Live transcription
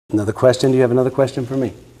Another question? Do you have another question for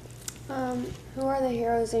me? Who are the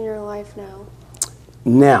heroes in your life now?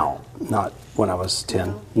 Now, not when I was 10.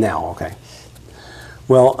 No. Now, okay.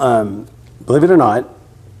 Well, believe it or not,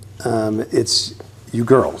 it's you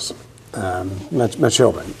girls, my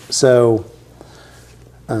children. So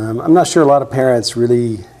I'm not sure a lot of parents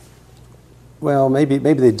really, well, maybe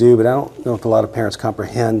they do, but I don't know if a lot of parents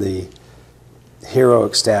comprehend the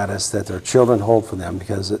heroic status that their children hold for them,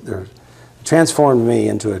 because they're transformed me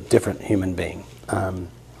into a different human being,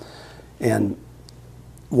 and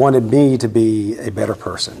wanted me to be a better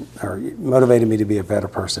person, or motivated me to be a better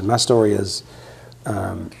person. My story is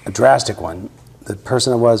a drastic one. The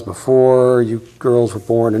person I was before you girls were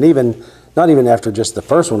born, and even not even after just the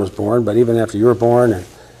first one was born, but even after you were born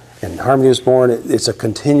and Harmony was born, it's a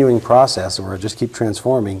continuing process where I just keep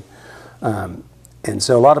transforming. And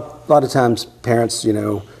so a lot of times parents, you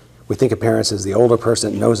know, we think of parents as the older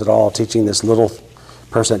person that knows it all, teaching this little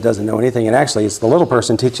person that doesn't know anything, and actually it's the little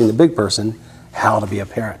person teaching the big person how to be a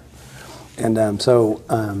parent. And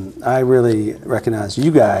I really recognize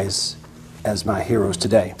you guys as my heroes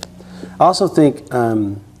today. I also think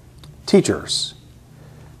teachers,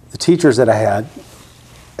 the teachers that I had,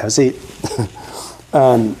 have a seat,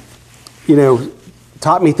 you know,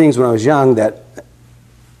 taught me things when I was young that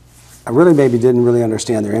I really maybe didn't really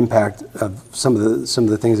understand their impact of some of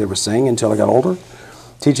the things they were saying until I got older.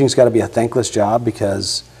 Teaching's got to be a thankless job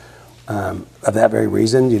because of that very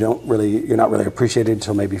reason. You're not really appreciated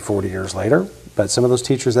until maybe 40 years later. But some of those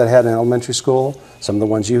teachers that I had in elementary school, some of the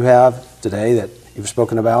ones you have today that you've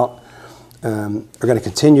spoken about, are going to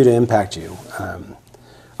continue to impact you.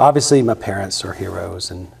 Obviously, my parents are heroes,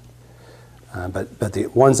 and but the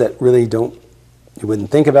ones that really you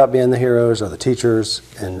wouldn't think about being the heroes are the teachers,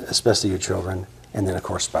 and especially your children, and then of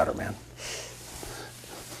course Spider-Man.